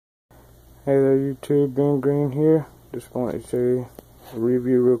Hey there YouTube, Ben Green here. Just wanted to show you a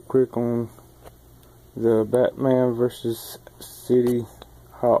review real quick on the Batman vs. City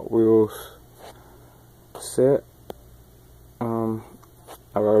Hot Wheels set. I've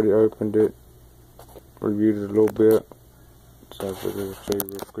already opened it, reviewed it a little bit, so I'll show you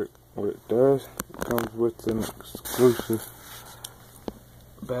real quick what it does. It comes with an exclusive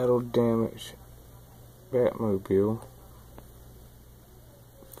Battle Damage Batmobile.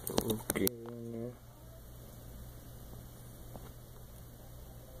 So we'll get it in there.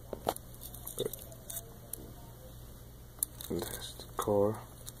 That's the car.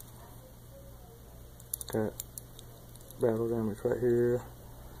 Got Battle Damage right here.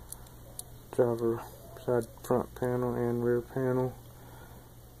 Driver side front panel and rear panel.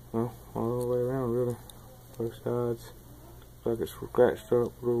 Well, all the way around really. Both sides. Looks like it's scratched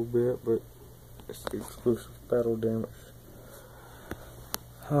up a little bit, but it's the exclusive Battle Damage.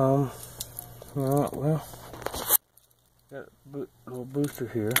 Well, got a little booster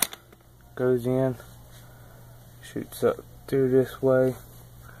here. Goes in, shoots up through this way.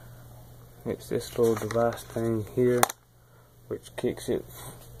 It's this little device thing here, which kicks it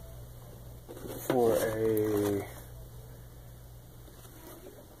for the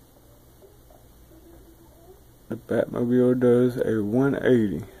Batmobile does a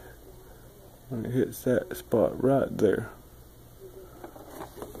 180 when it hits that spot right there.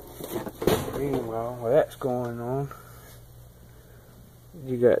 Meanwhile, while that's going on,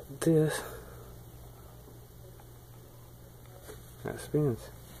 you got this that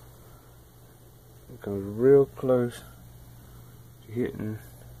spins. It comes real close to hitting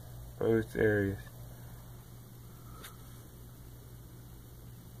both areas.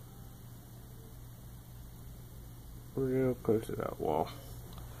 Real close to that wall.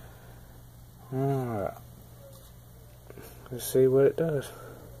 Alright. Let's see what it does.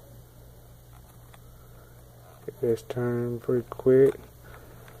 Get this turned pretty quick.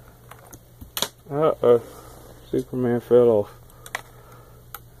 Uh-oh. Superman fell off.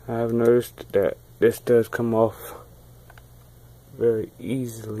 I've noticed that this does come off very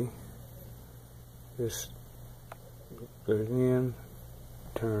easily. Just goes in,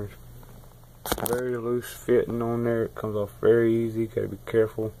 turns. Very loose fitting on there. It comes off very easy. Gotta be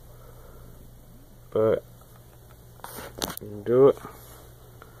careful, but you can do it.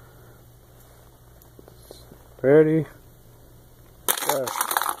 Ready? Go.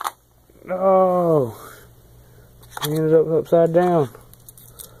 No! He ended up upside down.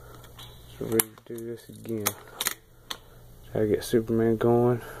 So we're ready to do this again. Try to get Superman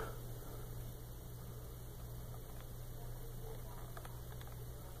going.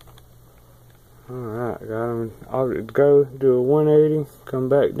 Alright, got him. I'll go do a 180, come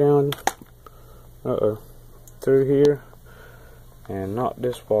back down. Through here, and knock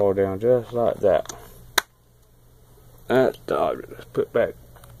this wall down just like that. That's the object. Let's put back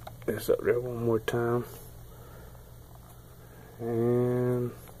this up there one more time.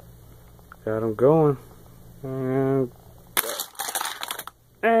 And got him going. And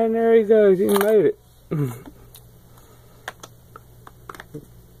there he goes. He made it.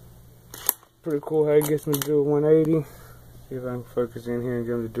 Pretty cool how he gets him to do a 180. See if I can focus in here and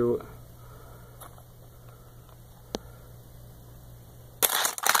get him to do it.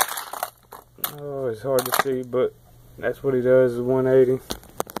 Oh, it's hard to see, but that's what he does, is 180.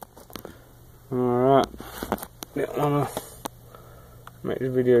 Alright. Didn't want to make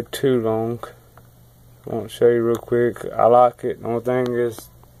this video too long. I want to show you real quick. I like it. The only thing is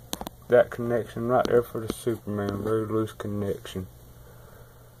that connection right there for the Superman. Very loose connection.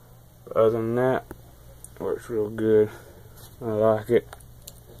 But other than that, it works real good. I like it.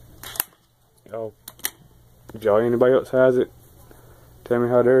 Anybody else has it? Tell me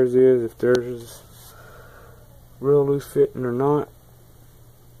how theirs is, if theirs is real loose fitting or not.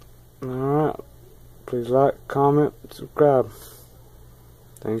 Alright. Please like, comment, subscribe.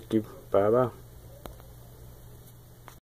 Thank you. Bye bye.